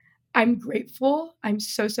I'm grateful. I'm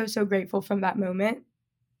so, so, so grateful from that moment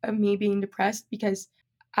of me being depressed because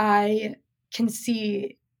I can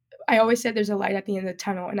see, I always said there's a light at the end of the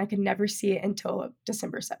tunnel, and I could never see it until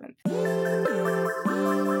December 7th.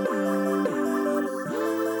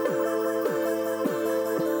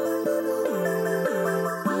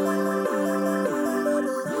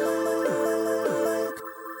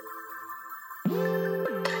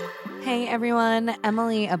 Hey everyone,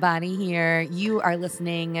 Emily Abadi here. You are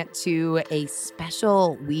listening to a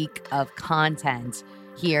special week of content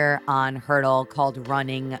here on Hurdle called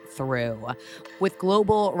Running Through. With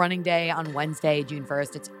Global Running Day on Wednesday, June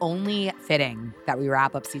 1st, it's only fitting that we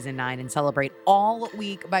wrap up season 9 and celebrate all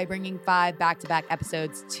week by bringing 5 back-to-back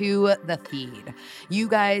episodes to the feed. You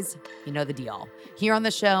guys, you know the deal. Here on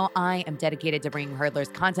the show, I am dedicated to bringing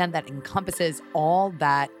hurdlers content that encompasses all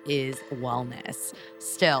that is wellness.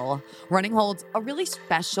 Still, running holds a really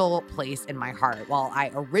special place in my heart. While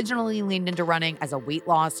I originally leaned into running as a weight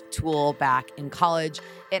loss tool back in college,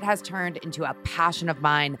 it has turned into a passion of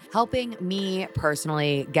mine, helping me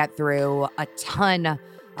personally get through a ton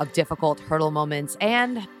of difficult hurdle moments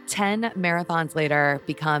and 10 marathons later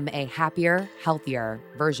become a happier, healthier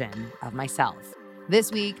version of myself.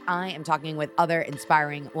 This week, I am talking with other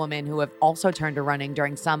inspiring women who have also turned to running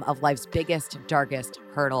during some of life's biggest, darkest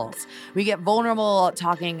hurdles. We get vulnerable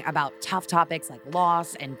talking about tough topics like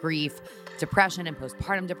loss and grief, depression and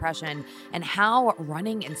postpartum depression, and how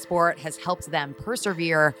running in sport has helped them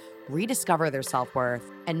persevere, rediscover their self-worth,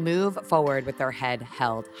 and move forward with their head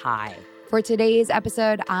held high. For today's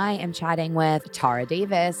episode, I am chatting with Tara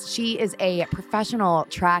Davis. She is a professional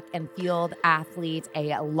track and field athlete,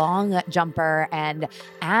 a long jumper, and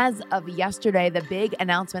as of yesterday, the big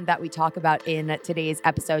announcement that we talk about in today's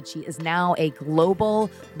episode, she is now a global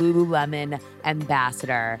Lululemon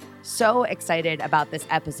ambassador. So excited about this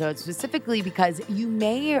episode, specifically because you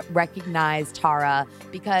may recognize Tara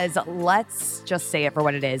because let's just say it for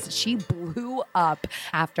what it is. She blew up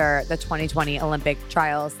after the 2020 Olympic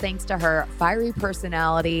trials thanks to her fiery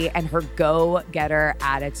personality and her go-getter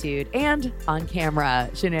attitude and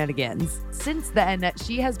on-camera shenanigans. Since then,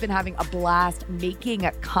 she has been having a blast making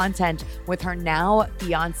content with her now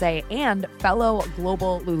fiance and fellow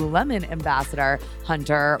global Lululemon ambassador,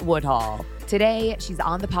 Hunter Woodhall. Today, she's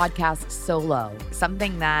on the podcast solo,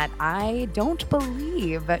 something that I don't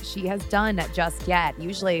believe she has done just yet.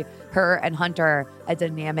 Usually, her and Hunter, a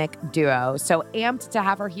dynamic duo. So amped to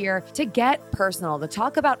have her here to get personal, to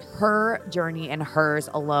talk about her journey and hers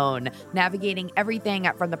alone, navigating everything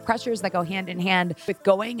from the pressures that go hand in hand with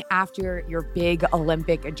going after your big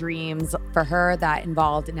Olympic dreams. For her, that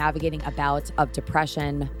involved navigating a bout of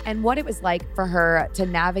depression and what it was like for her to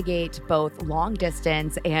navigate both long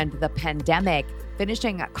distance and the pandemic,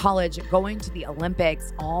 finishing college, going to the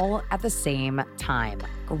Olympics all at the same time.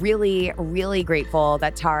 Really, really grateful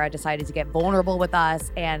that Tara decided to get vulnerable with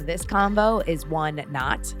us, and this convo is one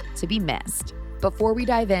not to be missed. Before we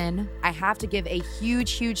dive in, I have to give a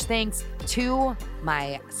huge, huge thanks to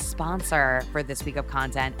my sponsor for this week of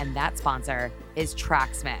content, and that sponsor is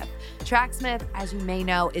Tracksmith. Tracksmith, as you may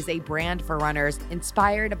know, is a brand for runners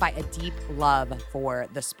inspired by a deep love for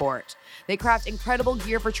the sport. They craft incredible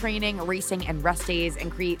gear for training, racing, and rest days and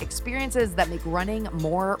create experiences that make running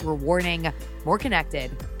more rewarding, more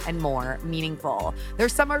connected, and more meaningful. Their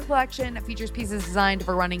summer collection features pieces designed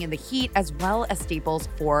for running in the heat as well as staples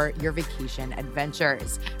for your vacation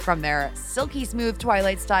adventures. From their silky smooth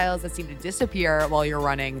twilight styles that seem to disappear while you're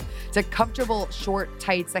running to comfortable short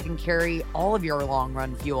tights that can carry all of your long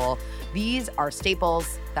run fuel, these are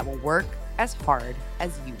staples that will work as hard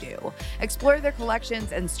as you do. Explore their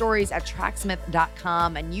collections and stories at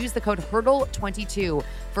tracksmith.com and use the code HURDLE22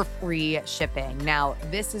 for free shipping. Now,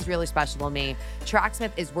 this is really special to me.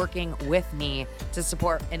 Tracksmith is working with me to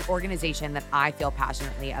support an organization that I feel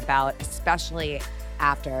passionately about, especially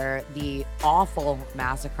after the awful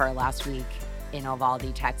massacre last week in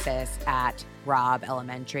Uvalde, Texas at Robb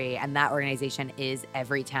Elementary, and that organization is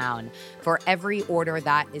Everytown. For every order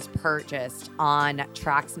that is purchased on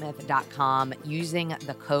tracksmith.com using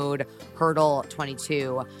the code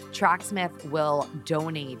HURDLE22, Tracksmith will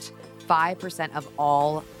donate 5% of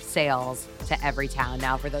all sales to Everytown.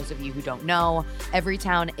 Now, for those of you who don't know,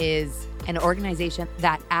 Everytown is an organization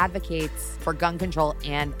that advocates for gun control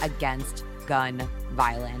and against gun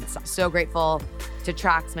violence. I'm so grateful to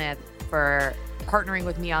Tracksmith for partnering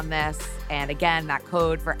with me on this. And again, that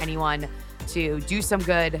code for anyone to do some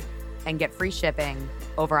good and get free shipping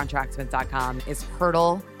over on tracksmith.com is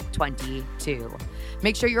HURDLE22.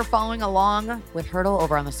 Make sure you're following along with Hurdle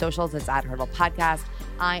over on the socials. It's at Hurdle Podcast.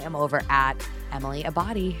 I am over at Emily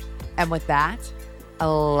Abadi. And with that,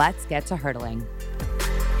 let's get to hurdling.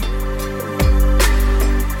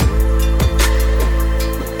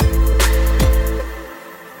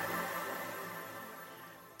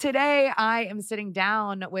 Today, I am sitting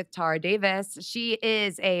down with Tara Davis. She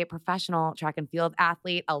is a professional track and field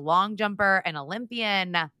athlete, a long jumper, an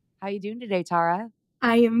Olympian. How you doing today, Tara?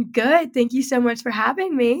 I am good. Thank you so much for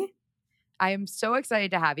having me. I am so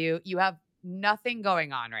excited to have you. You have nothing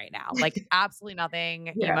going on right now, like absolutely nothing.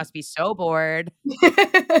 You Yeah. must be so bored.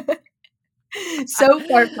 So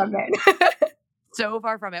far from it. So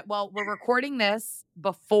far from it. Well, we're recording this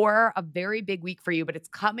before a very big week for you, but it's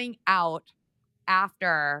coming out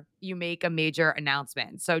after you make a major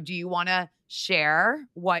announcement. So, do you want to share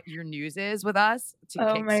what your news is with us to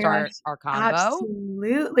Oh my gosh. kickstart our convo?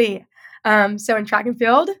 Absolutely. So in track and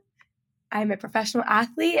field, I'm a professional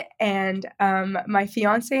athlete, and my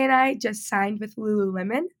fiance and I just signed with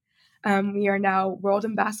Lululemon. We are now world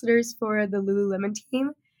ambassadors for the Lululemon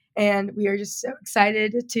team, and we are just so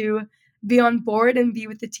excited to be on board and be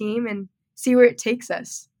with the team and see where it takes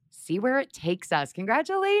us. See where it takes us.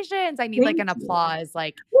 Congratulations. I need like Thank an you. applause,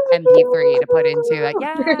 like MP3 to put into it.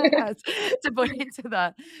 Woo! Yes. To put into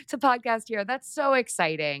the to podcast here. That's so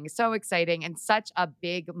exciting. So exciting and such a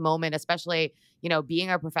big moment, especially,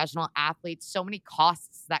 being a professional athlete, so many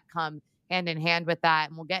costs that come hand in hand with that.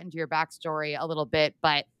 And we'll get into your backstory a little bit,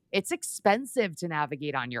 but it's expensive to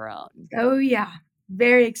navigate on your own. Oh yeah,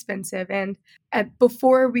 very expensive. And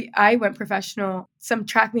before I went professional, some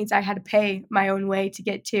track meets I had to pay my own way to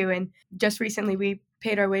get to. And just recently, we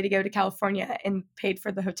paid our way to go to California and paid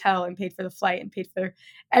for the hotel and paid for the flight and paid for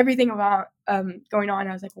everything about going on.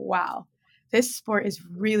 I was like, wow, this sport is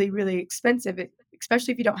really, really expensive,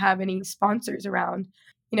 especially if you don't have any sponsors around.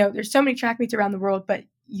 There's so many track meets around the world, but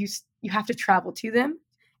you have to travel to them,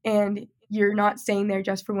 and you're not staying there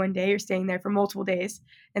just for one day. You're staying there for multiple days,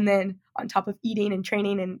 and then on top of eating and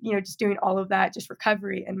training and just doing all of that, just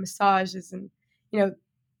recovery and massages, and you know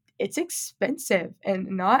it's expensive, and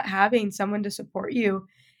not having someone to support you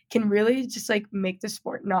can really just like make the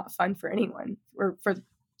sport not fun for anyone or for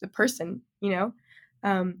the person.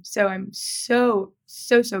 So I'm so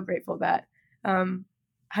so so grateful that um,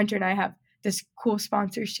 Hunter and I have this cool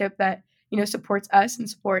sponsorship that supports us and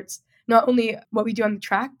supports not only what we do on the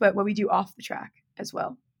track but what we do off the track as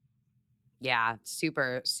well. Yeah,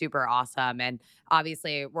 super, super awesome. And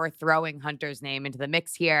obviously, we're throwing Hunter's name into the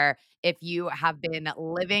mix here. If you have been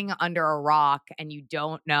living under a rock and you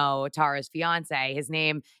don't know Tara's fiance, his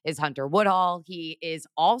name is Hunter Woodhall. He is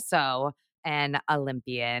also an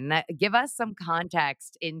Olympian. Give us some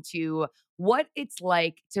context into what it's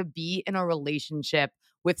like to be in a relationship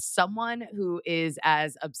with someone who is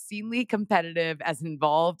as obscenely competitive, as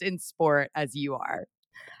involved in sport as you are.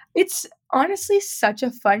 It's honestly such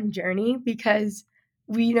a fun journey because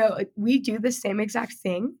we do the same exact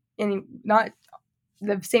thing, and not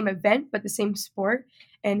the same event, but the same sport.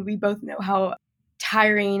 And we both know how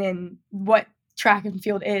tiring and what track and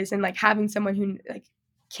field is, and like having someone who like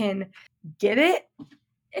can get it,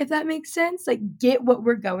 if that makes sense, like get what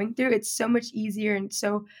we're going through. It's so much easier, and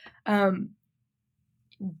so um,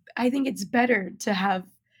 I think it's better to have,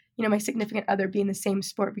 my significant other be in the same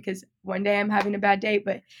sport, because one day I'm having a bad day,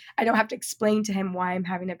 but I don't have to explain to him why I'm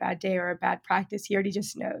having a bad day or a bad practice. He already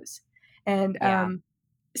just knows. And Yeah.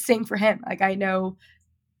 same for him. Like I know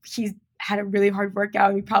he's had a really hard workout,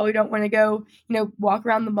 and we probably don't want to go, walk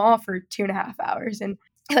around the mall for 2.5 hours. And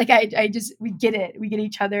like I just we get it. We get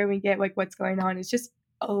each other. We get like what's going on. It's just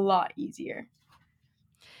a lot easier.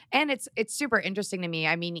 And it's super interesting to me.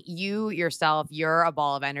 I mean, you yourself, you're a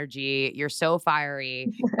ball of energy. You're so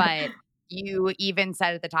fiery, but you even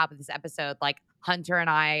said at the top of this episode, like Hunter and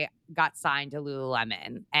I got signed to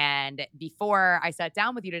Lululemon. And before I sat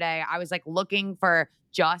down with you today, I was like looking for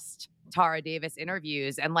just Tara Davis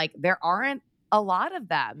interviews, and like there aren't a lot of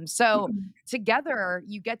them. So together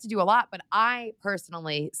you get to do a lot. But I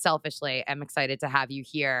personally, selfishly, am excited to have you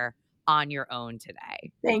here on your own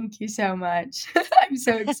today. Thank you so much. I'm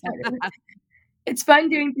so excited. It's fun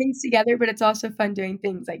doing things together, but it's also fun doing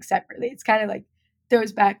things, like, separately. It's kinda, like,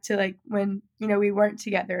 goes back to, like, when, we weren't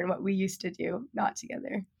together and what we used to do not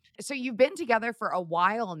together. So you've been together for a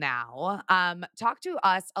while now. Talk to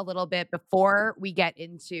us a little bit before we get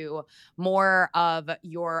into more of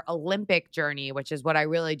your Olympic journey, which is what I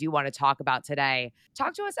really do want to talk about today.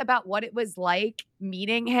 Talk to us about what it was like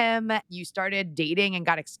meeting him. You started dating and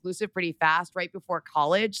got exclusive pretty fast right before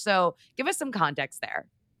college. So give us some context there.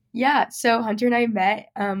 Yeah, so Hunter and I met,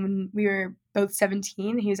 when we were both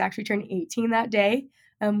 17. He was actually turning 18 that day.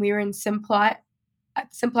 We were in Simplot at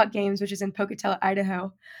the Simplot Games, which is in Pocatello,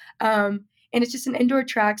 Idaho. And it's just an indoor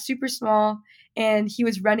track, super small, and he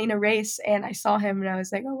was running a race, and I saw him, and I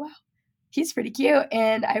was like, "Oh, wow, he's pretty cute."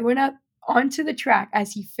 And I went up onto the track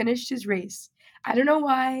as he finished his race. I don't know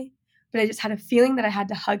why, but I just had a feeling that I had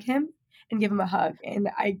to hug him, and give him a hug. And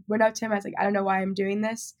I went up to him. I was like, I don't know why I'm doing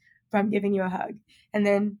this, but I'm giving you a hug. And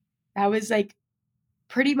then that was like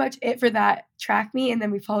pretty much it for that track meet. And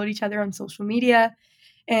then we followed each other on social media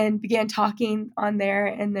and began talking on there.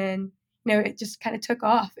 And then, it just kind of took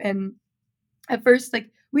off. And at first,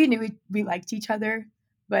 like, we knew we liked each other,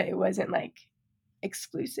 but it wasn't like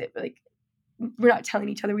exclusive. Like, we're not telling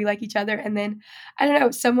each other we like each other. And then, I don't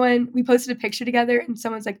know, we posted a picture together and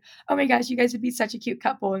someone's like, oh my gosh, you guys would be such a cute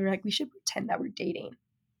couple. And we're like, we should pretend that we're dating,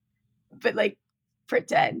 but like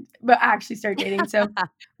pretend, but actually start dating. So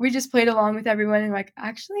we just played along with everyone and like,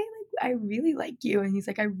 actually, like, I really like you. And he's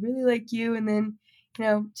like, I really like you. And then,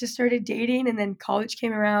 just started dating. And then college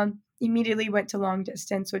came around, immediately went to long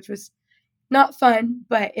distance, which was not fun,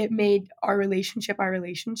 but it made our relationship our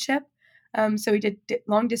relationship. So we did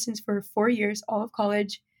long distance for 4 years, all of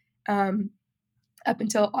college, up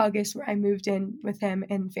until August, where I moved in with him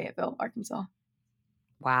in Fayetteville, Arkansas.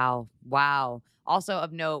 Wow. Wow. Also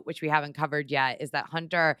of note, which we haven't covered yet, is that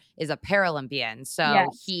Hunter is a Paralympian. So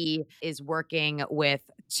Yes. he is working with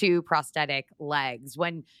 2 prosthetic legs.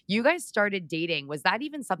 When you guys started dating, was that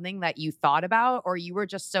even something that you thought about, or you were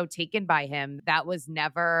just so taken by him that was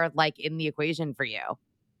never like in the equation for you?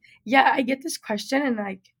 Yeah, I get this question and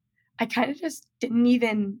like, I kind of just it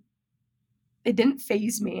didn't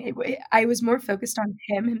phase me. I was more focused on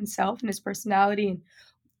him himself and his personality and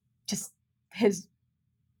just his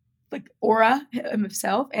like aura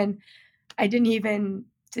himself. And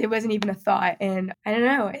it wasn't even a thought. And I don't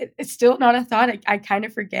know, it's still not a thought. I kind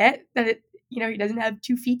of forget that he doesn't have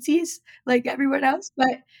 2 feetsies like everyone else,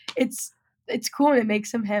 but it's cool and it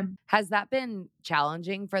makes him him. Has that been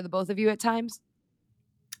challenging for the both of you at times?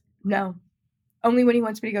 No, only when he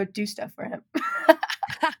wants me to go do stuff for him.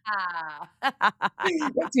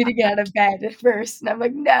 Wants me to get out of bed first, and I'm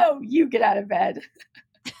like, "No, you get out of bed."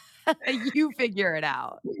 You figure it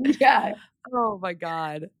out. Yeah. Oh my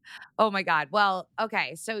god. Oh my god. Well,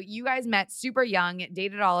 okay, so you guys met super young,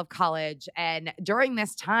 dated all of college, and during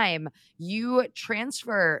this time, you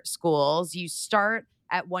transfer schools. You start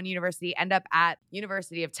at one university, end up at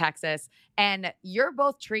University of Texas, and you're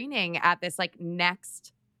both training at this like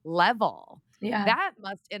next level. Yeah. That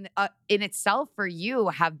must in itself for you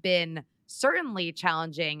have been certainly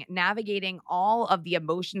challenging navigating all of the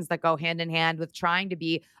emotions that go hand in hand with trying to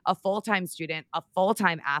be a full-time student, a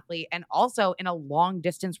full-time athlete, and also in a long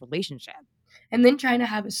distance relationship. And then trying to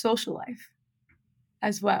have a social life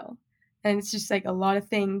as well. And it's just like a lot of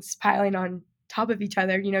things piling on top of each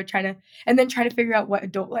other, trying to figure out what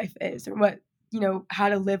adult life is or how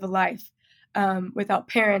to live a life without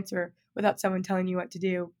parents or without someone telling you what to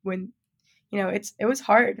do when, it was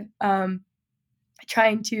hard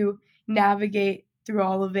trying to navigate through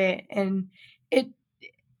all of it. And it,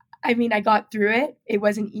 I got through it. It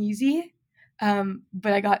wasn't easy,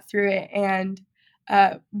 but I got through it. And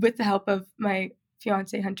with the help of my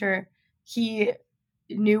fiance, Hunter, he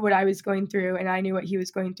knew what I was going through and I knew what he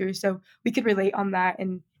was going through. So we could relate on that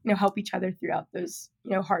and, help each other throughout those,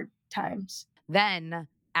 hard times. Then,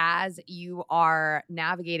 as you are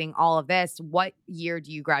navigating all of this, what year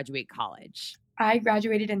do you graduate college? I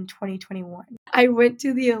graduated in 2021. I went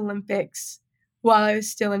to the Olympics while I was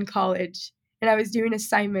still in college and I was doing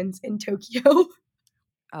assignments in Tokyo.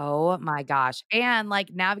 Oh my gosh. And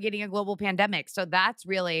like navigating a global pandemic. So that's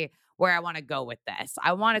really where I want to go with this.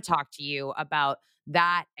 I want to talk to you about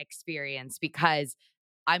that experience because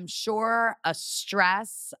I'm sure a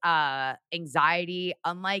stress, anxiety,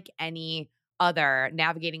 unlike any other,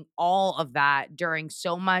 navigating all of that during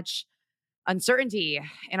so much uncertainty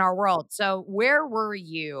in our world. So, where were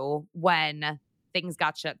you when things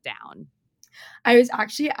got shut down? I was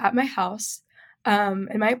actually at my house,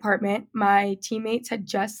 in my apartment. My teammates had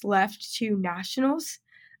just left to nationals,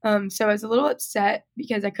 so I was a little upset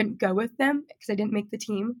because I couldn't go with them because I didn't make the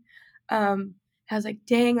team. I was like,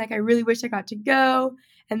 "Dang, like, I really wish I got to go."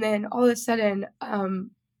 And then all of a sudden,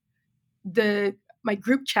 the my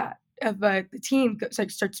group chat of, the team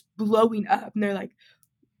starts blowing up, and they're like,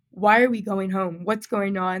 "Why are we going home? What's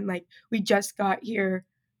going on? Like, we just got here.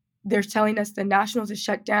 They're telling us the nationals is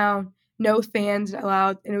shut down, no fans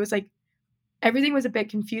allowed." And it was like everything was a bit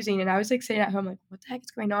confusing. And I was like sitting at home, like, what the heck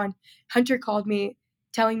is going on? Hunter called me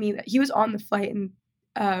telling me that he was on the flight, and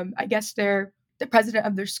I guess the president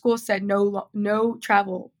of their school said no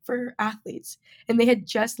travel for athletes, and they had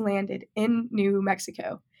just landed in New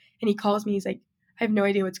Mexico. And he calls me, he's like, I have no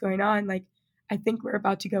idea what's going on. Like, I think we're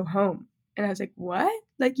about to go home. And I was like, what?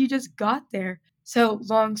 Like, you just got there. So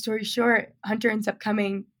long story short, Hunter ends up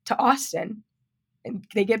coming to Austin and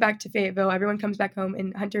they get back to Fayetteville. Everyone comes back home,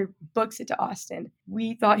 and Hunter books it to Austin.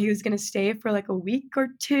 We thought he was going to stay for like a week or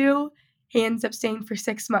two, He ends up staying for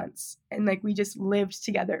 6 months, and, like, we just lived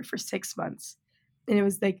together for 6 months. And it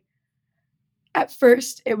was, like, at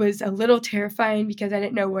first, it was a little terrifying because I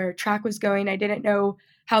didn't know where track was going. I didn't know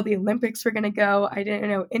how the Olympics were gonna go. I didn't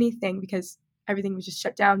know anything because everything was just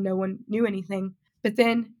shut down. No one knew anything. But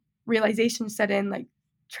then realization set in, like,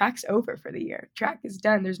 track's over for the year. Track is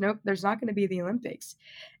done. There's not gonna be the Olympics.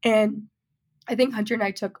 And I think Hunter and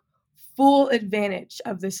I took full advantage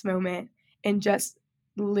of this moment and just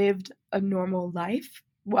lived a normal life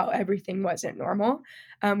while everything wasn't normal.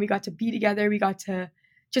 We got to be together. We got to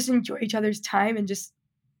just enjoy each other's time and just,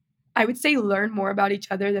 I would say, learn more about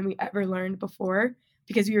each other than we ever learned before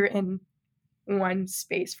because we were in one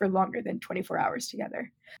space for longer than 24 hours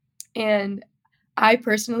together. And I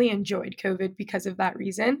personally enjoyed COVID because of that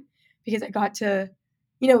reason, because I got to,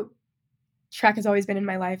 you know, track has always been in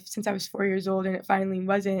my life since I was 4 years old, and it finally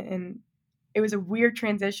wasn't. And it was a weird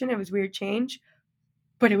transition. It was weird change,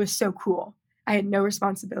 but it was so cool. I had no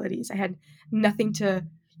responsibilities. I had nothing to,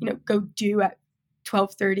 go do at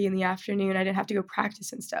 12:30 in the afternoon. I didn't have to go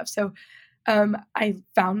practice and stuff. So I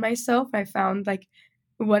found myself. I found like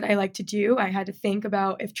what I like to do. I had to think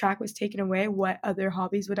about if track was taken away, what other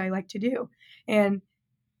hobbies would I like to do? And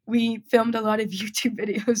we filmed a lot of YouTube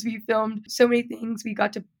videos. We filmed so many things. We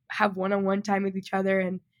got to have one-on-one time with each other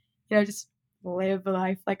and, just live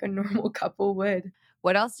life like a normal couple would.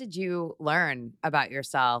 What else did you learn about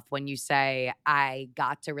yourself when you say, I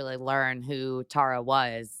got to really learn who Tara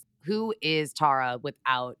was? Who is Tara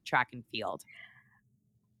without track and field?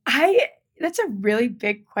 I That's a really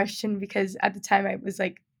big question because at the time I was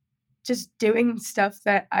like just doing stuff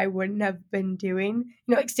that I wouldn't have been doing,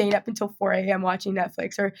 like staying up until 4 a.m. watching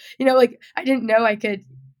Netflix or, like I didn't know I could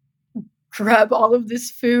grab all of this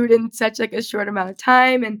food in such like a short amount of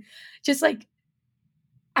time. And just like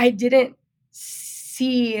I didn't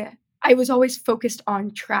see, I was always focused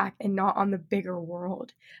on track and not on the bigger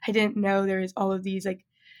world. I didn't know there was all of these like,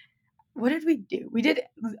 what did we do? We did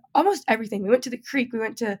almost everything. We went to the creek. We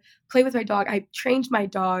went to play with my dog. I trained my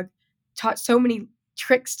dog, taught so many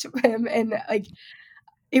tricks to him. And like,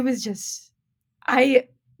 it was just, I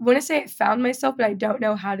want to say I found myself, but I don't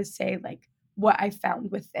know how to say like what I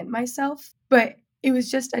found within myself. But it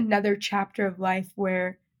was just another chapter of life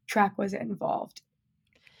where track wasn't involved.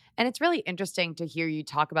 And it's really interesting to hear you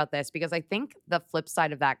talk about this because I think the flip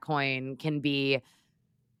side of that coin can be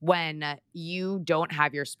when you don't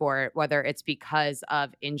have your sport, whether it's because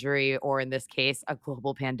of injury or in this case, a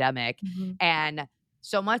global pandemic, Mhm. and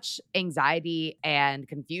so much anxiety and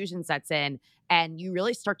confusion sets in, and you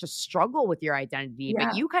really start to struggle with your identity. But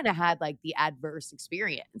Yeah. you kind of had like the adverse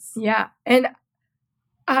experience. Yeah. And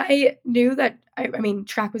I knew that I mean,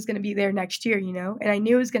 track was gonna be there next year, and I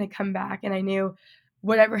knew it was gonna come back, and I knew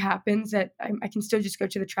whatever happens that I can still just go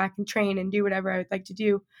to the track and train and do whatever I would like to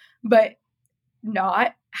do, but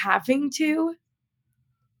not having to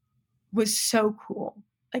was so cool.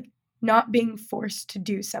 Like, not being forced to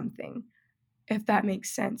do something, if that makes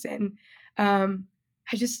sense, and, um,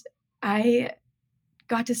 I just I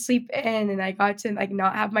got to sleep in and I got to, like,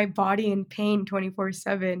 not have my body in pain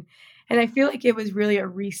 24/7, and I feel like it was really a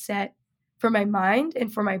reset for my mind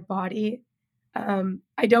and for my body.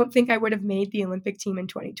 I don't think I would have made the Olympic team in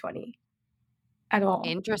 2020 at all.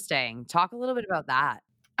 Interesting. Talk a little bit about that.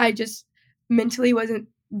 I just mentally wasn't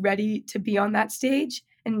ready to be on that stage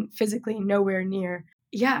and physically nowhere near.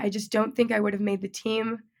 Yeah, I just don't think I would have made the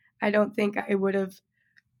team. I don't think I would have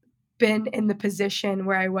been in the position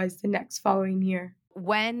where I was the next following year.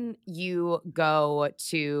 When you go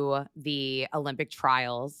to the Olympic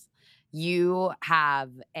trials, you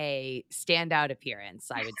have a standout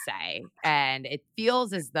appearance, I would say. And it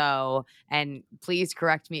feels as though, and please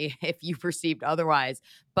correct me if you perceived otherwise,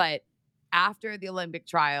 but after the Olympic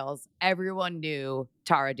trials, everyone knew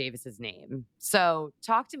Tara Davis's name. So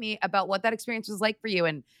talk to me about what that experience was like for you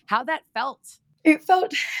and how that felt. It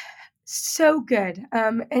felt so good.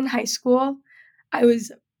 In high school, I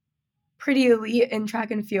was pretty elite in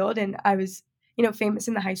track and field, and I was, famous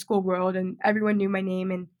in the high school world, and everyone knew my name.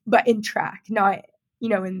 And but in track, not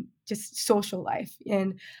in just social life.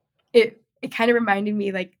 And it kind of reminded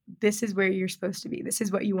me like this is where you're supposed to be. This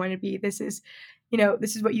is what you want to be. This is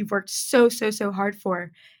what you've worked so so so hard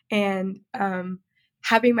for. And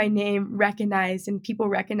having my name recognized and people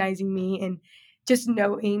recognizing me and just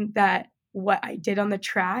knowing that what I did on the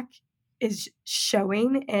track is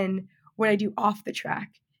showing and what I do off the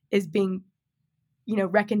track is being,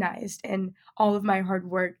 recognized, and all of my hard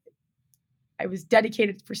work, I was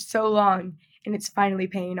dedicated for so long and it's finally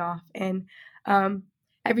paying off. And um,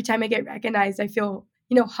 every time I get recognized, I feel,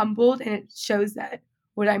 humbled, and it shows that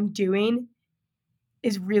what I'm doing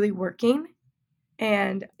is really working.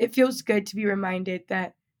 And it feels good to be reminded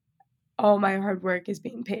that all my hard work is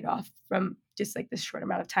being paid off from just like this short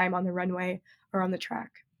amount of time on the runway or on the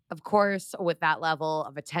track. Of course, with that level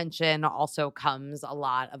of attention also comes a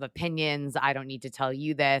lot of opinions. I don't need to tell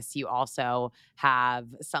you this. You also have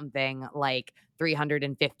something like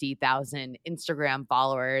 350,000 Instagram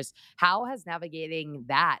followers. How has navigating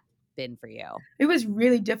that been for you? It was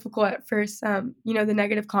really difficult at first. The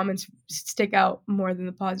negative comments stick out more than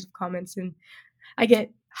the positive comments. And I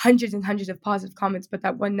get hundreds and hundreds of positive comments, but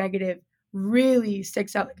that one negative really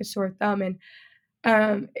sticks out like a sore thumb. And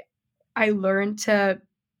um, I learned to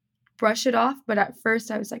brush it off. But at first,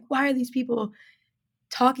 I was like, why are these people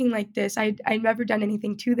talking like this? I'd never done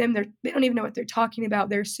anything to them. They don't even know what they're talking about.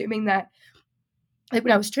 They're assuming that, like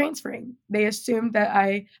when I was transferring, they assumed that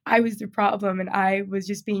I was the problem and I was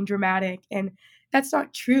just being dramatic. And that's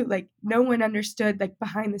not true. Like no one understood like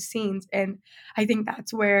behind the scenes. And I think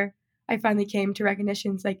that's where I finally came to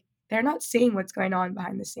recognitions like they're not seeing what's going on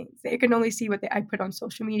behind the scenes. They can only see what I put on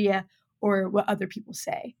social media or what other people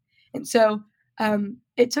say. And so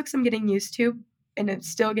it took some getting used to, and I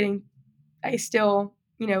still,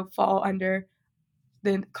 fall under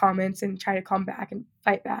the comments and try to come back and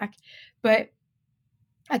fight back. But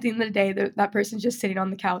at the end of the day, that person's just sitting on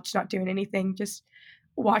the couch, not doing anything, just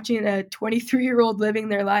watching a 23-year-old living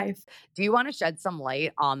their life. Do you want to shed some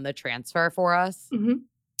light on the transfer for us? hmm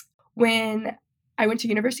When I went to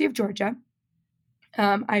University of Georgia,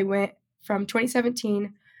 I went from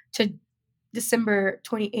 2017 to December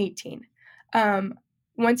 2018.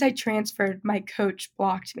 Once I transferred, my coach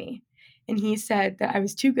blocked me, and he said that I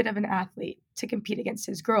was too good of an athlete to compete against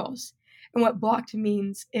his girls. And what blocked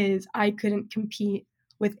means is I couldn't compete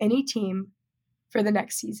with any team for the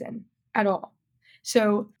next season at all.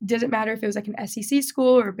 So it doesn't matter if it was like an SEC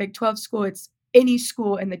school or a Big 12 school, it's any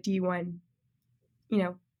school in the D1,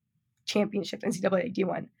 championship, NCAA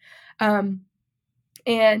D1.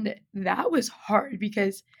 And that was hard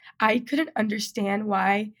because I couldn't understand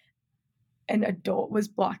why an adult was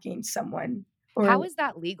blocking someone. How is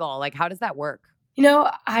that legal? Like, how does that work?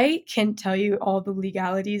 I can't tell you all the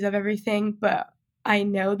legalities of everything, but I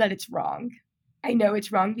know that it's wrong. I know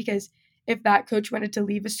it's wrong because if that coach wanted to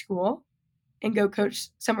leave a school and go coach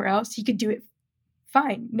somewhere else, he could do it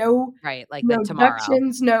fine. No, Right, like no tomorrow.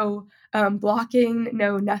 deductions, no blocking,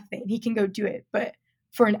 no nothing. He can go do it. But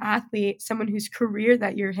for an athlete, someone whose career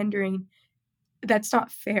that you're hindering, that's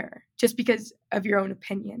not fair just because of your own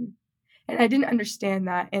opinion. And I didn't understand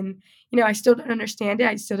that. And, I still don't understand it.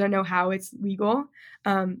 I still don't know how it's legal.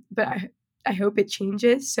 But I hope it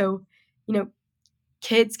changes. So,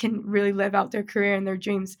 kids can really live out their career and their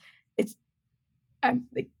dreams. It's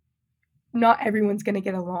like not everyone's going to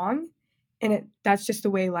get along, and that's just the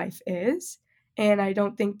way life is. And I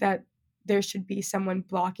don't think that there should be someone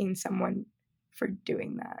blocking someone for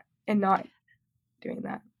doing that and not doing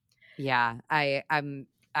that. Yeah, I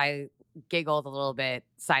giggled a little bit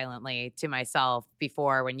silently to myself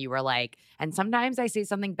before when you were like, and sometimes I say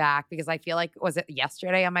something back because I feel like, was it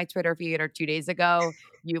yesterday on my Twitter feed or 2 days ago?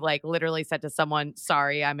 You like literally said to someone,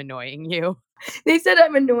 sorry, I'm annoying you. They said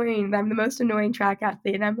I'm annoying. I'm the most annoying track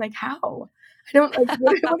athlete, and I'm like, how? I don't like.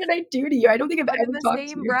 What did I do to you? I don't think I've But ever talked to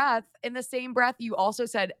you. in the same breath, you also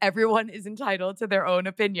said everyone is entitled to their own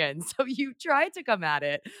opinion. So you tried to come at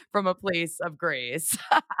it from a place of grace.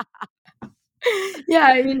 Yeah,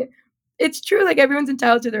 I mean, it's true. Like everyone's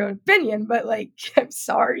entitled to their own opinion, but like, I'm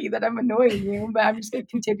sorry that I'm annoying you, but I'm just gonna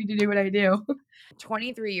continue to do what I do.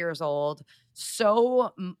 23 years old,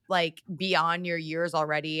 so like beyond your years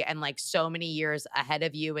already, and like so many years ahead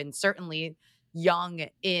of you, and certainly young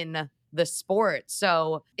in the sport.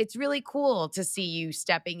 So it's really cool to see you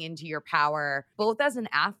stepping into your power, both as an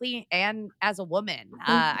athlete and as a woman.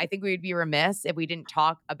 I think we would be remiss if we didn't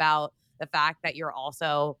talk about the fact that you're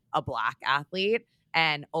also a Black athlete.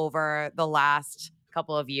 And over the last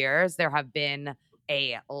couple of years, there have been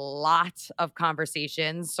a lot of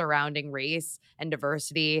conversations surrounding race and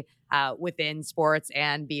diversity within sports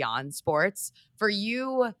and beyond sports. For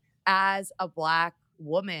you as a Black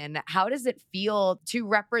woman, how does it feel to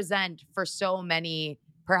represent for so many,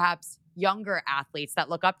 perhaps younger athletes that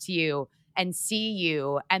look up to you and see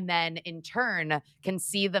you, and then in turn can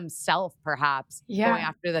see themselves perhaps going Yeah.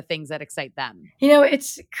 after the things that excite them?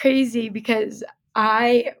 It's crazy because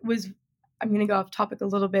I'm going to go off topic a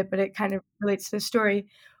little bit, but it kind of relates to the story.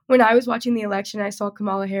 When I was watching the election, I saw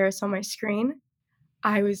Kamala Harris on my screen.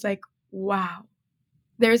 I was like, wow,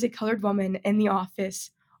 there's a colored woman in the office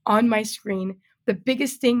on my screen, the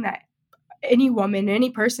biggest thing that any woman, any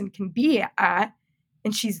person can be at,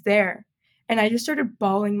 and she's there. And I just started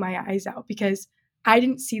bawling my eyes out because I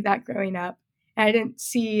didn't see that growing up. And I didn't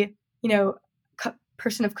see,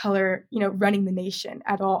 person of color, running the nation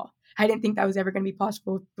at all. I didn't think that was ever going to be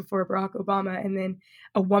possible before Barack Obama, and then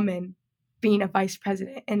a woman being a vice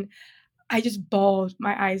president. And I just bawled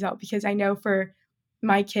my eyes out because I know for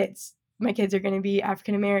my kids are going to be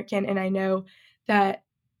African American, and I know that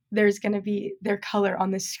there's going to be their color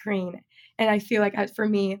on the screen. And I feel like for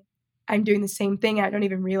me, I'm doing the same thing. I don't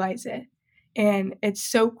even realize it. And it's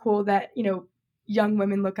so cool that, young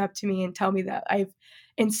women look up to me and tell me that I've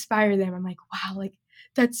inspired them. I'm like, wow, like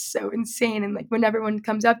that's so insane. And like when everyone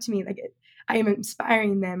comes up to me, like I am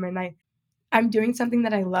inspiring them, and I'm doing something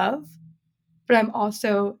that I love, but I'm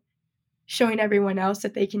also showing everyone else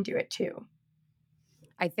that they can do it too.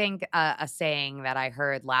 I think a saying that I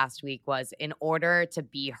heard last week was, in order to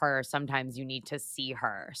be her, sometimes you need to see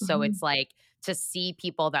her. So Mhm. it's like, to see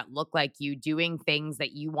people that look like you doing things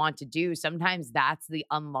that you want to do. Sometimes that's the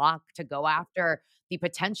unlock to go after the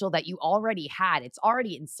potential that you already had. It's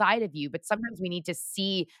already inside of you, but sometimes we need to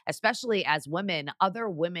see, especially as women, other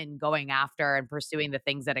women going after and pursuing the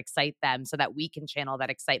things that excite them so that we can channel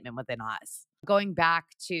that excitement within us. Going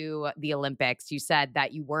back to the Olympics, you said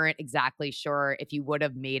that you weren't exactly sure if you would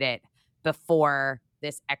have made it before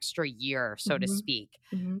this extra year, so to Mhm. speak.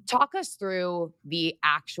 Mhm. Talk us through the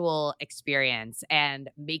actual experience and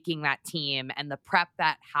making that team and the prep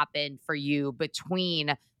that happened for you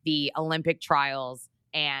between the Olympic trials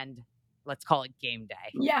and, let's call it, game day.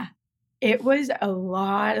 Yeah. It was a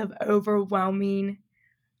lot of overwhelming,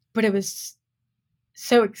 but it was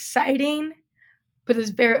so exciting, but it was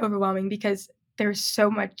very overwhelming because there's so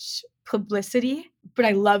much publicity, but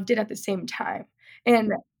I loved it at the same time.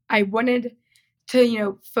 And I wanted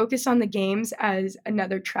to, focus on the games as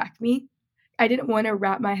another track meet. I didn't want to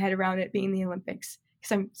wrap my head around it being the Olympics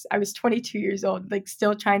because I was 22 years old, like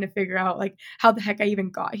still trying to figure out like how the heck I even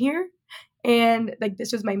got here. And like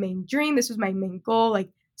this was my main dream, this was my main goal. Like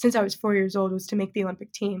since I was 4 years old was to make the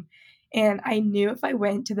Olympic team. And I knew if I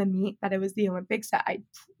went to the meet that it was the Olympics that I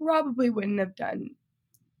probably wouldn't have done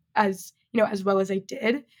as well as I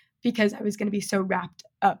did because I was going to be so wrapped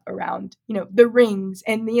up around, the rings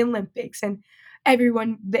and the Olympics and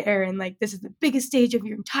everyone there and like this is the biggest stage of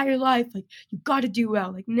your entire life, like you got to do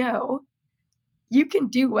well. Like no, you can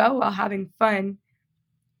do well while having fun,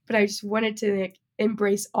 but I just wanted to like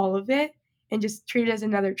embrace all of it and just treat it as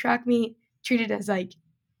another track meet, treat it as like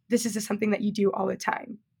this is just something that you do all the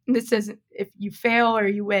time. And this doesn't if you fail or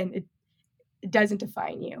you win, it doesn't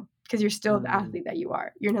define you because you're still the Mm. athlete that you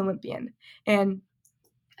are. You're an Olympian. And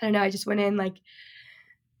I don't know, I just went in like,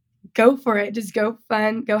 go for it. Just go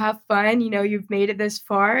fun, go have fun. You've made it this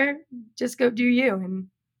far. Just go do you. And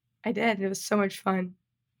I did. It was so much fun.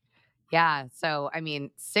 Yeah. So, I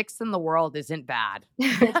mean, sixth in the world isn't bad.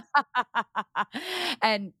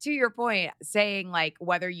 And to your point, saying like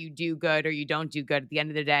whether you do good or you don't do good, at the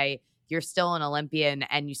end of the day, you're still an Olympian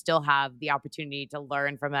and you still have the opportunity to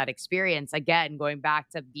learn from that experience. Again, going back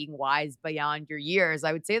to being wise beyond your years,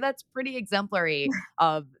 I would say that's pretty exemplary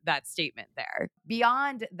of that statement there.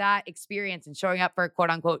 Beyond that experience and showing up for quote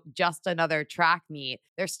unquote just another track meet,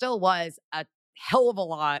 there still was a hell of a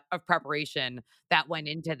lot of preparation that went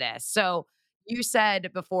into this. So, you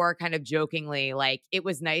said before, kind of jokingly, like, it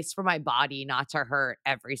was nice for my body not to hurt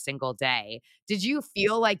every single day. Did you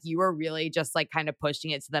feel like you were really just like kind of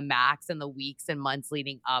pushing it to the max in the weeks and months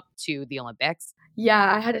leading up to the Olympics?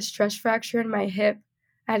 Yeah, I had a stress fracture in my hip.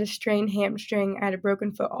 I had a strained hamstring. I had a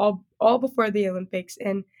broken foot all before the Olympics.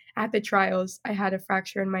 And at the trials, I had a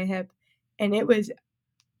fracture in my hip. And it was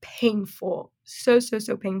painful. So, so,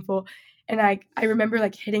 so painful. And I remember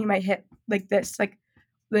like hitting my hip like this, like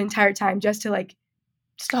the entire time just to like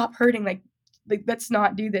stop hurting, like let's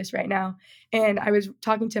not do this right now. And I was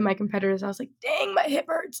talking to my competitors. I was like, dang, my hip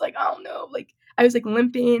hurts. Like, oh no. Like I was like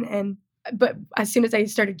limping but as soon as I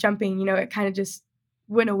started jumping, it kind of just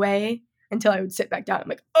went away until I would sit back down. I'm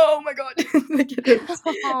like, oh my God. Like it hurts.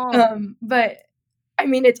 But I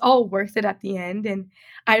mean, it's all worth it at the end. And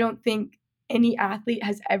I don't think any athlete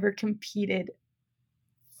has ever competed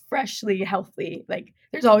freshly healthy. Like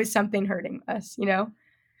there's always something hurting us.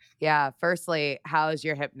 Yeah. Firstly, how's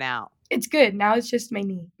your hip now? It's good. Now it's just my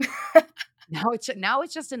knee. Now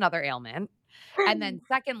it's just another ailment. And then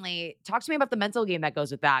secondly, talk to me about the mental game that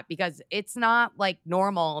goes with that because it's not like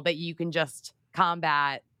normal that you can just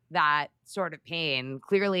combat that sort of pain.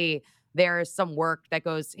 Clearly, there's some work that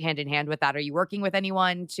goes hand in hand with that. Are you working with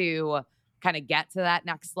anyone to kind of get to that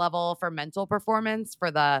next level for mental performance for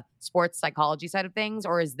the sports psychology side of things?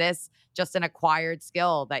 Or is this just an acquired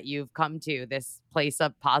skill that you've come to, this place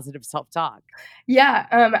of positive self talk? Yeah,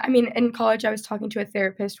 I mean, in college, I was talking to a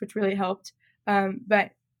therapist, which really helped.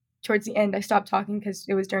 But towards the end, I stopped talking because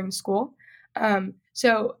it was during school.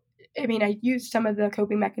 So I mean, I used some of the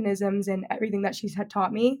coping mechanisms and everything that she's had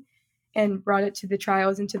taught me and brought it to the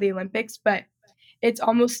trials and to the Olympics, but it's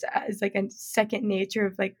almost as like a second nature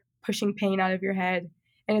of like pushing pain out of your head.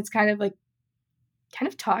 And it's kind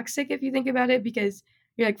of toxic if you think about it, because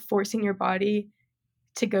you're like forcing your body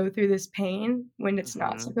to go through this pain when it's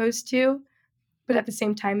not Mhm. supposed to. But at the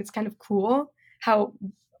same time, it's kind of cool how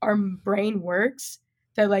our brain works,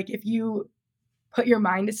 that like if you put your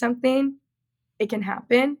mind to something, it can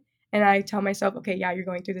happen. And I tell myself, okay, yeah, you're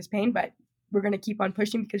going through this pain, but we're going to keep on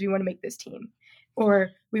pushing because we want to make this team,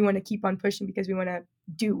 or we want to keep on pushing because we want to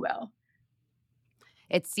do well.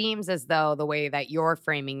 It seems as though the way that you're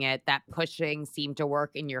framing it, that pushing seemed to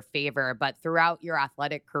work in your favor. But throughout your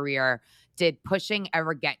athletic career, did pushing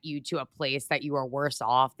ever get you to a place that you were worse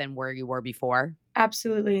off than where you were before?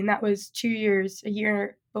 Absolutely. And that was 2 years, a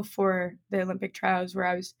year before the Olympic trials, where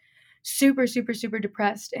I was super, super, super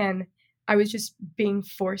depressed. And I was just being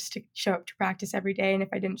forced to show up to practice every day. And if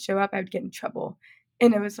I didn't show up, I would get in trouble.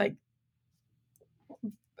 And it was like,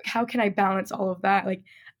 how can I balance all of that? Like,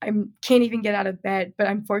 I can't even get out of bed, but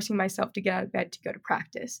I'm forcing myself to get out of bed to go to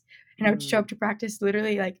practice. And I would show Mm. up to practice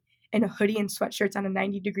literally like in a hoodie and sweatshirts on a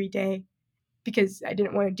 90-degree day because I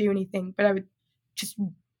didn't want to do anything, but I would just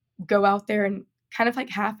go out there and kind of like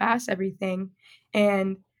half-ass everything.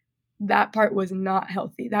 And that part was not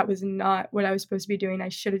healthy. That was not what I was supposed to be doing. I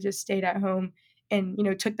should have just stayed at home and,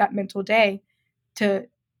 took that mental day to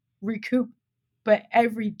recoup. But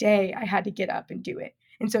every day I had to get up and do it.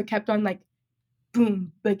 And so it kept on like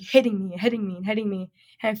boom, like hitting me, hitting me, and hitting me.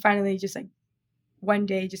 And I finally just like one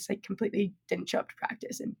day just like completely didn't show up to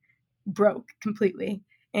practice and broke completely.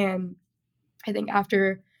 And I think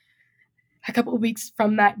after a couple of weeks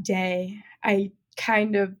from that day, I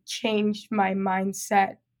kind of changed my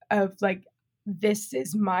mindset of like, this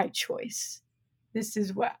is my choice. This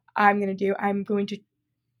is what I'm going to do. I'm going to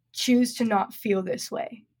choose to not feel this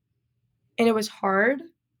way. And it was hard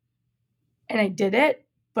and I did it,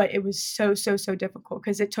 but it was so, so, so difficult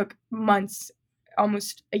because it took months,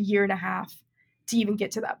 almost a year and a half to even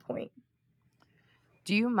get to that point.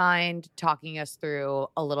 Do you mind talking us through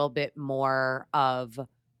a little bit more of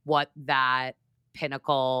what that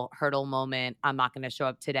pinnacle hurdle moment, I'm not going to show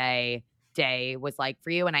up today, day was like for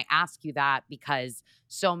you? And I ask you that because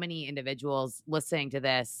so many individuals listening to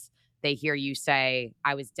this, they hear you say,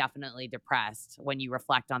 I was definitely depressed when you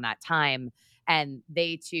reflect on that time. And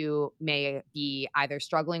they too may be either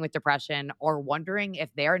struggling with depression or wondering if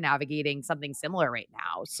they're navigating something similar right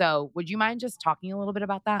now. So, would you mind just talking a little bit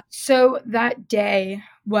about that? So that day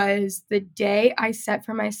was the day I set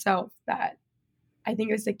for myself that I think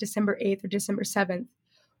it was like December 8th or December 7th,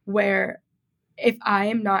 where if I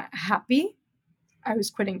am not happy, I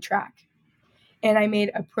was quitting track. And I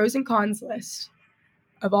made a pros and cons list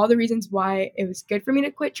of all the reasons why it was good for me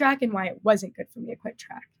to quit track and why it wasn't good for me to quit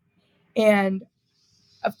track. And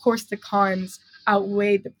of course, the cons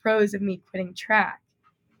outweighed the pros of me quitting track.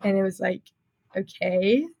 And it was like,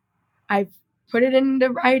 okay, I've put it into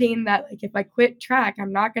writing that like if I quit track,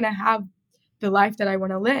 I'm not going to have the life that I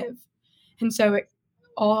want to live. And so it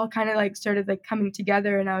all kind of like started like coming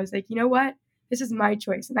together, and I was like, you know what? This is my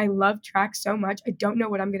choice and I love track so much. I don't know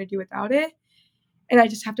what I'm going to do without it. And I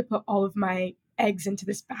just have to put all of my eggs into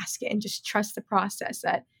this basket and just trust the process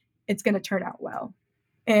that it's going to turn out well.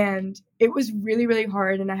 And it was really, really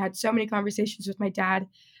hard. And I had so many conversations with my dad,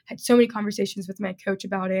 had so many conversations with my coach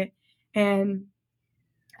about it. And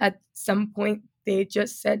at some point, they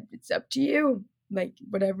just said, it's up to you. Like,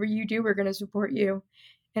 whatever you do, we're going to support you.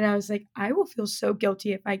 And I was like, I will feel so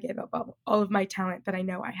guilty if I give up all of my talent that I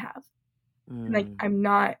know I have. And like, Mm. I'm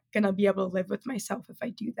not going to be able to live with myself if I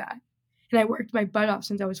do that. And I worked my butt off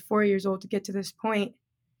since I was 4 years old to get to this point.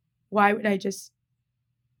 Why would I just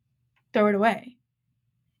throw it away?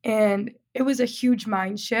 And it was a huge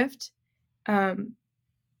mind shift. And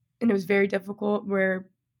it was very difficult where,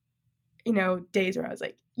 days where I was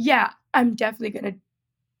like, yeah, I'm definitely going to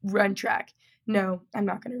run track. No, I'm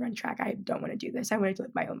not going to run track. I don't want to do this. I wanted to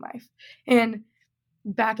live my own life. And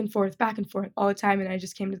back and forth all the time. And I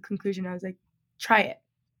just came to the conclusion. I was like, try it.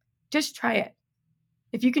 Just try it.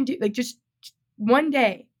 If you can do, like, just one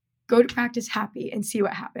day, go to practice happy and see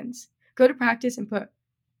what happens. Go to practice and put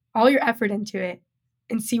all your effort into it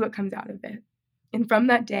and see what comes out of it. And from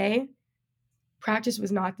that day, practice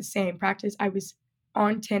was not the same. Practice, I was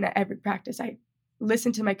on 10 at every practice. I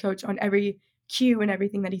listened to my coach on every cue and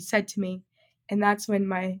everything that he said to me. And that's when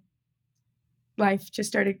my life just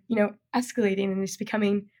started, escalating and it's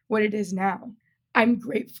becoming what it is now. I'm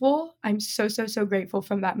grateful. I'm so, so, so grateful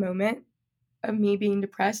from that moment of me being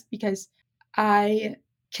depressed because I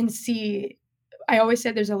can see I always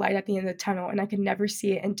said there's a light at the end of the tunnel, and I could never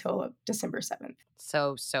see it until December 7th.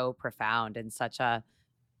 So, so profound and such a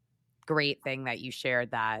great thing that you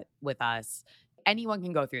shared that with us. Anyone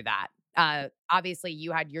can go through that. Obviously,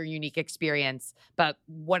 you had your unique experience, but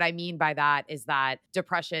what I mean by that is that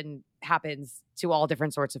depression happens to all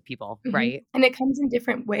different sorts of people, Mhm. right? And it comes in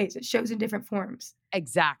different ways. It shows in different forms.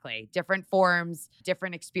 Exactly. Different forms,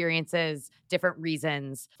 different experiences, different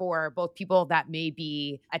reasons for both people that may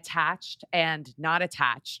be attached and not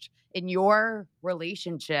attached. In your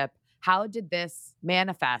relationship, how did this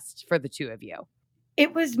manifest for the two of you?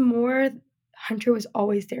 It was more Hunter was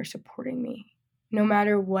always there supporting me. No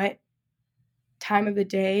matter what time of the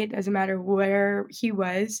day, it doesn't matter where he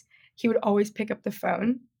would always pick up the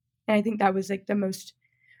phone. And I think that was like the most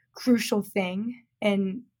crucial thing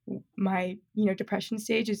in my, depression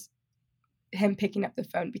stage is him picking up the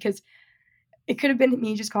phone because it could have been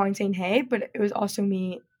me just calling saying, "Hey," but it was also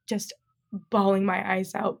me just bawling my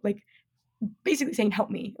eyes out, like, basically saying,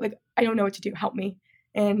 "Help me." Like, "I don't know what to do, help me."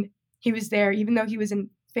 And he was there even though he was in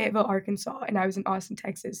Fayetteville, Arkansas, and I was in Austin,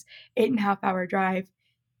 Texas, 8.5 hour drive,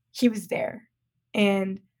 he was there.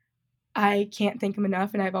 And I can't thank him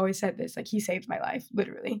enough, and I've always said this, like, he saved my life,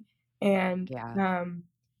 literally. And, Yeah.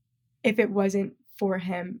 if it wasn't for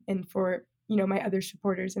him and for, my other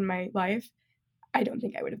supporters in my life, I don't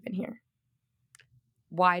think I would have been here.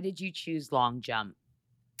 Why did you choose long jump?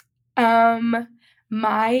 Um,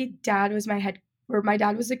 my dad was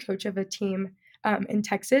the coach of a team, in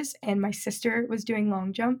Texas, and my sister was doing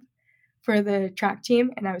long jump for the track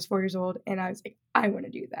team, and I was 4 years old, and I was like, "I wanna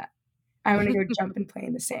do that. I wanna go jump and play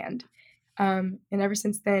in the sand." And ever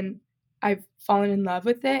since then, I've fallen in love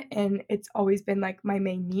with it, and it's always been, like, my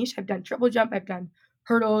main niche. I've done triple jump, I've done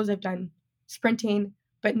hurdles, I've done sprinting,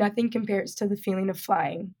 but nothing compares to the feeling of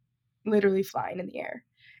flying, literally flying in the air.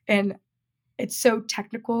 And it's so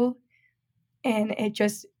technical, and it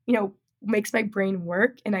just, makes my brain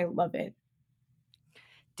work, and I love it.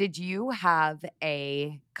 Did you have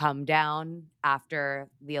a come down after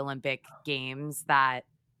the Olympic Games that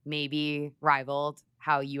maybe rivaled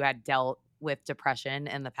how you had dealt with depression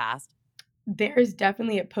in the past? There is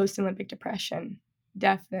definitely a post-Olympic depression,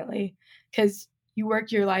 definitely, because you work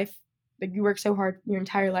so hard your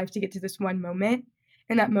entire life to get to this one moment,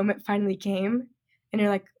 and that moment finally came, and you're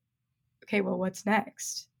like, "Okay, well, what's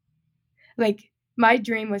next?" Like, my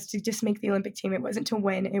dream was to just make the Olympic team. It wasn't to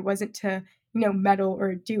win, it wasn't to, medal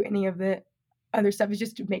or do any of the other stuff, it was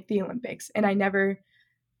just to make the Olympics, and I never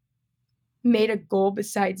made a goal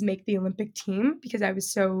besides make the Olympic team because I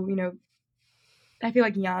was so, I feel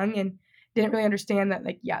like young and didn't really understand that,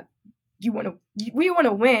 like, yeah, we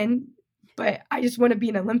wanna win, but I just wanna be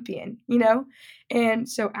an Olympian, you know? And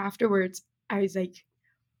so afterwards, I was like,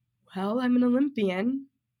 "Well, I'm an Olympian.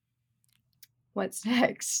 What's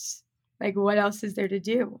next? Like, what else is there to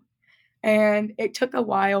do?" And it took a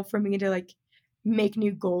while for me to, like, make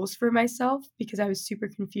new goals for myself because I was super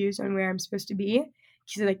confused on where I'm supposed to be.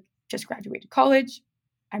 Because like, just graduated college,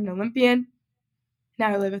 I'm an Olympian, now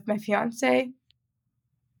I live with my fiancé.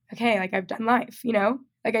 Okay, like, I've done life, you know?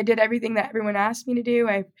 Like, I did everything that everyone asked me to do.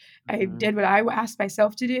 I Mhm. did what asked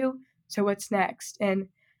myself to do, so what's next? And,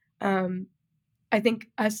 um, I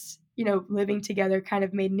think us, living together kind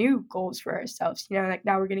of made new goals for ourselves, like,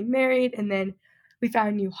 now we're getting married, and then we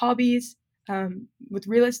found new hobbies, with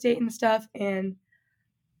real estate and stuff, and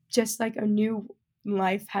just, like, a new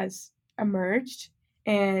life has emerged,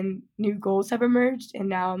 and new goals have emerged, and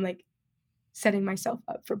now I'm, like, setting myself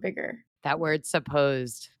up for bigger. That word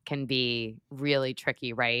supposed can be really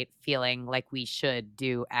tricky, right? Feeling like we should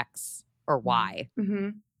do X or Mhm. Y.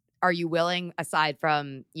 Mhm. Are you willing, aside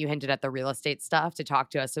from you hinted at the real estate stuff, to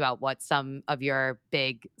talk to us about what some of your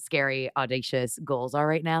big, scary, audacious goals are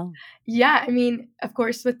right now? Yeah, I mean, of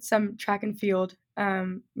course, with some track and field,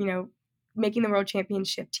 making the world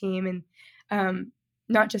championship team and,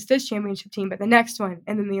 not just this championship team, but the next one,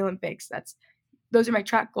 and then the Olympics. Those are my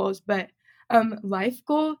track goals, but, life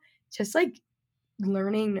goal, just, like,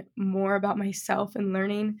 learning more about myself and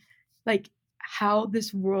learning, like, how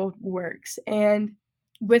this world works, and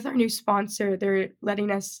with our new sponsor, they're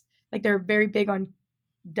letting us like, they're very big on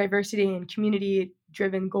diversity and community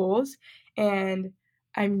driven goals, and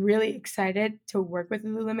I'm really excited to work with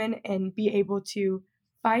Lululemon and be able to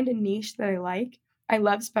find a niche that I like. I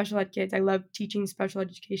love special ed kids. I love teaching special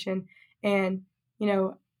education, and, you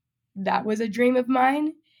know, that was a dream of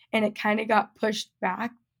mine, and it kinda got pushed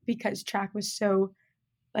back because track was so,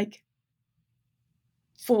 like,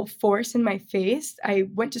 full force in my face. I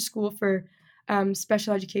went to school for,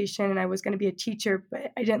 special education and I was going to be a teacher,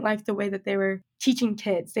 but I didn't like the way that they were teaching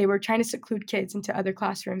kids. They were trying to seclude kids into other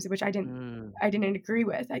classrooms, which I didn't agree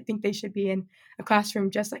with. I think they should be in a classroom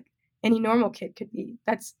just like any normal kid could be.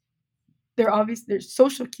 Their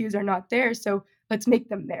social cues are not there, so let's make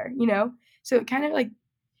them there, you know? So it kind of like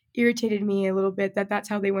irritated me a little bit that that's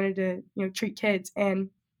how they wanted to, treat kids. And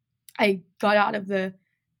I got out of the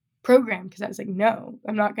program because I was like, no,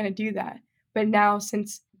 I'm not going to do that. But now,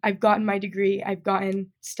 since I've gotten my degree, I've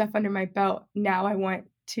gotten stuff under my belt. Now I want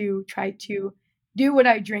to try to do what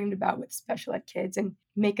I dreamed about with special ed kids and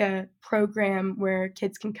make a program where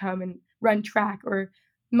kids can come and run track. Or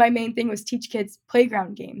my main thing was teach kids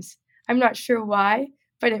playground games. I'm not sure why,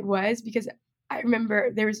 but it was because I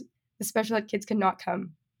remember the special ed kids could not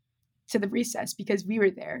come to the recess because we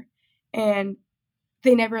were there. And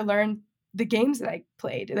they never learned the games that I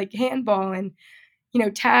played, like handball and,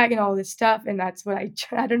 tag and all this stuff. And that's what I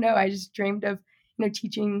don't know. I just dreamed of,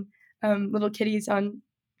 teaching little kiddies on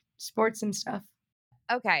sports and stuff.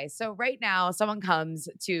 Okay, so right now, someone comes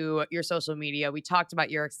to your social media. We talked about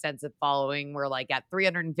your extensive following. We're like at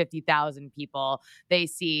 350,000 people. They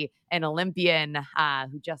see an Olympian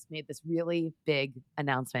who just made this really big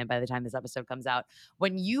announcement by the time this episode comes out.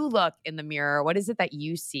 When you look in the mirror, what is it that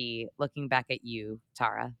you see looking back at you,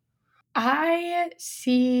 Tara? I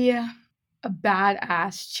see a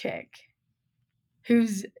badass chick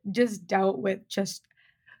who's just dealt with just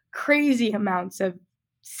crazy amounts of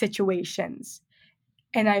situations.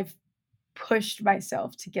 And I've pushed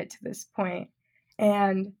myself to get to this point.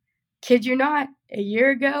 And kid you not, a year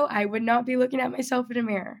ago, I would not be looking at myself in a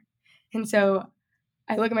mirror. And so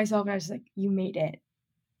I look at myself and I was like, you made it.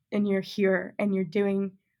 And you're here and you're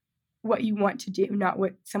doing what you want to do, not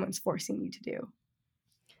what someone's forcing you to do.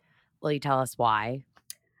 Will you tell us why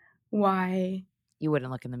Why? you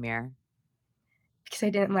wouldn't look in the mirror? Because I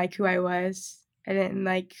didn't like who I was. I didn't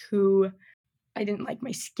like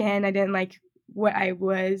my skin. I didn't like what I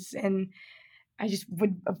was. And I just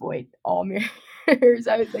would avoid all mirrors.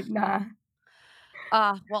 I was like, nah.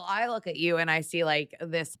 Well, I look at you and I see like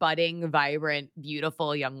this budding, vibrant,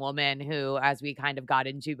 beautiful young woman who, as we kind of got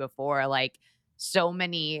into before, like so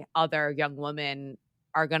many other young women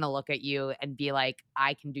are going to look at you and be like,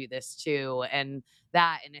 I can do this too. And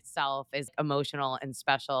that in itself is emotional and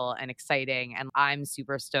special and exciting. And I'm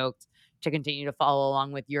super stoked to continue to follow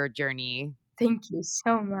along with your journey. Thank you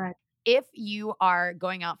so much. If you are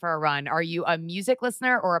going out for a run, are you a music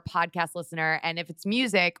listener or a podcast listener? And if it's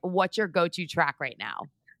music, what's your go-to track right now?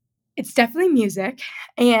 It's definitely music,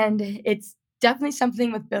 and it's definitely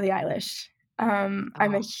something with Billie Eilish. I'm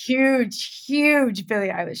a huge, huge Billie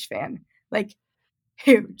Eilish fan, like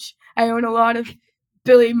huge. I own a lot of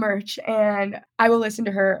Billie merch, and I will listen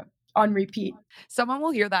to her on repeat. Someone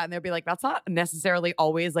will hear that and they'll be like, that's not necessarily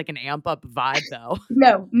always like an amp up vibe though.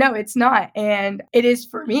 No, it's not, and it is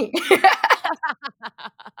for me.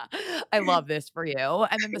 I love this for you.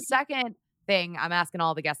 And then the second thing I'm asking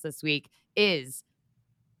all the guests this week is,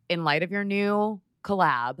 in light of your new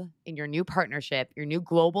collab, in your new partnership, your new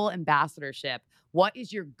global ambassadorship, what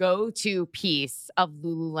is your go-to piece of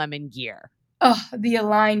Lululemon gear? Oh, the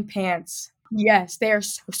Align pants. Yes, they are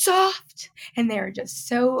so soft and they are just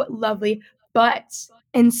so lovely. But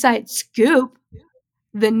inside scoop,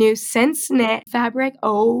 the new Sense Knit fabric,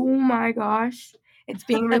 oh my gosh, it's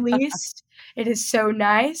being released. It is so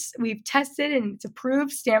nice. We've tested and it's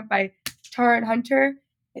approved, stamped by Tara and Hunter.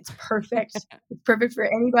 It's perfect. It's perfect for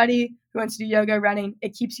anybody who wants to do yoga, running.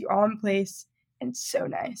 It keeps you all in place and it's so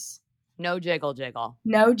nice. No jiggle jiggle.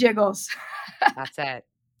 No jiggles. That's it.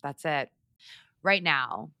 That's it. Right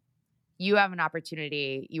now, you have an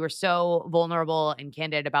opportunity. You were so vulnerable and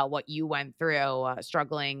candid about what you went through,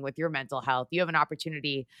 struggling with your mental health. You have an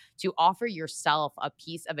opportunity to offer yourself a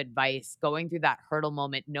piece of advice going through that hurdle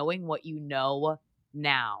moment, knowing what you know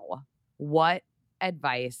now. What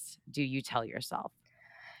advice do you tell yourself?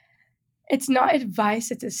 It's not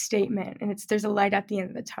advice, it's a statement. And there's a light at the end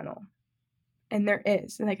of the tunnel. And there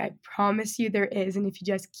is. And like I promise you there is. And if you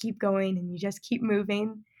just keep going and you just keep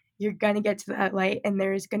moving, you're going to get to that light and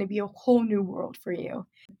there is going to be a whole new world for you.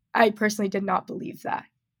 I personally did not believe that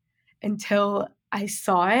until I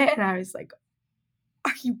saw it and I was like,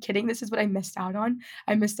 are you kidding? This is what I missed out on.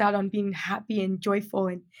 I missed out on being happy and joyful,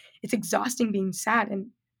 and it's exhausting being sad.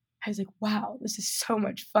 And I was like, wow, this is so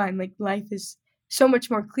much fun. Like life is so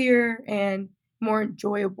much more clear and more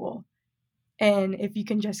enjoyable. And if you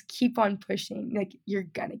can just keep on pushing, like you're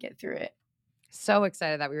going to get through it. So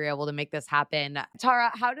excited that we were able to make this happen. Tara,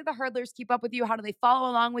 how do the hurdlers keep up with you? How do they follow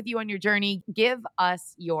along with you on your journey? Give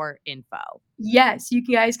us your info. Yes, you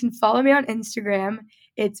guys can follow me on Instagram.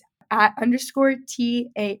 It's at underscore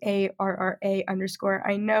TAARRA underscore.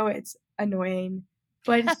 I know it's annoying,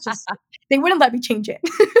 but it's just, they wouldn't let me change it.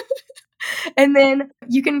 And then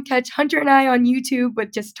you can catch Hunter and I on YouTube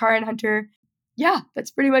with just Tara and Hunter. Yeah,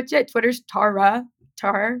 that's pretty much it. Twitter's Tara,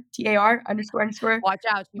 TAR underscore. Watch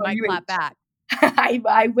out, she might clap back.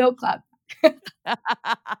 I will clap.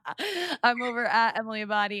 I'm over at Emily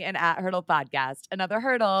Abadi and at Hurdle Podcast. Another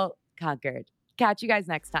hurdle conquered. Catch you guys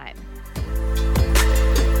next time.